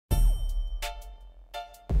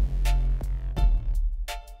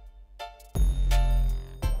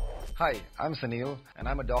Hi, I'm Sunil, and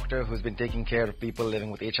I'm a doctor who's been taking care of people living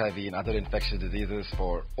with HIV and other infectious diseases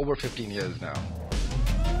for over 15 years now.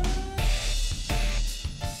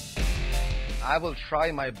 I will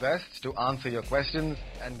try my best to answer your questions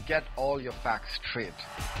and get all your facts straight.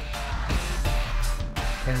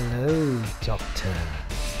 Hello, doctor.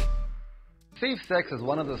 Safe sex is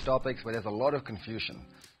one of those topics where there's a lot of confusion.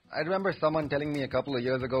 I remember someone telling me a couple of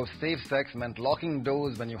years ago safe sex meant locking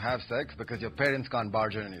doors when you have sex because your parents can't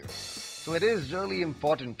barge in you. So it is really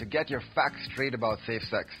important to get your facts straight about safe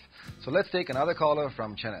sex. So let's take another caller from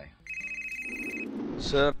Chennai.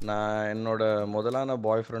 Sir, நான் என்னோட முதலான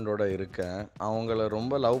பாய் ஃப்ரெண்டோட இருக்கேன். அவங்கள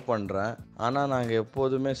ரொம்ப love பண்ணுறேன். ஆனால் நாங்கள்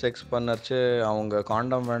எப்போதுமே செக்ஸ் பண்ணச்சு அவங்க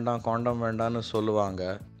காண்டம் வேண்டாம்னு சொல்லுவாங்க.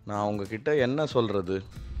 நான் அவங்கக்கிட்ட என்ன சொல்கிறது?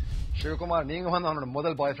 Shivakumar, நீங்க வந்து அவனோட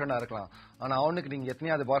முதல் பாய் ஃப்ரெண்டா இருக்கலாம். ஆனா அவனுக்கு நீங்க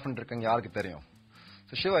எத்தனையாவது பாய் ஃப்ரெண்ட் இருக்கீங்க யாருக்கு தெரியும்?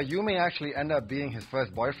 So Shiva, you may actually end up being his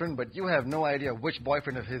first boyfriend, but you have no idea which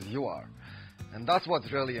boyfriend of his you are. And that's what's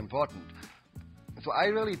really important. So I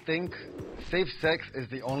really think safe sex is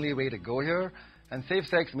the only way to go here. And safe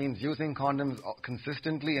sex means using condoms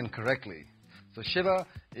consistently and correctly. So Shiva,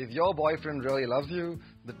 if your boyfriend really loves you,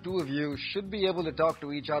 the two of you should be able to talk to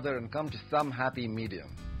each other and come to some happy medium.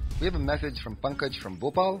 We have a message from Pankaj from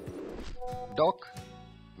Bhopal. Doc,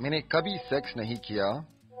 मैंने कभी sex नहीं किया.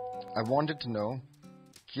 I wanted to know,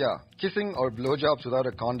 क्या kissing or blowjobs without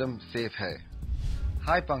a condom safe है?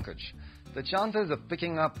 Hi Pankaj. The chances of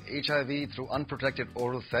picking up HIV through unprotected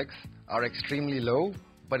oral sex are extremely low,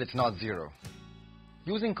 but it's not zero.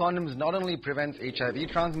 Using condoms not only prevents HIV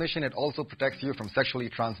transmission, it also protects you from sexually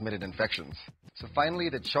transmitted infections. So finally,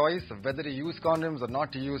 the choice of whether to use condoms or not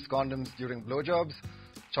to use condoms during blowjobs,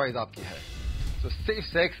 choice aapki hai. So safe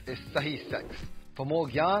sex is sahi sex. For more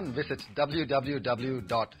gyan, visit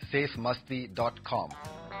www.safemasti.com.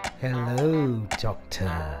 Hello, doctor.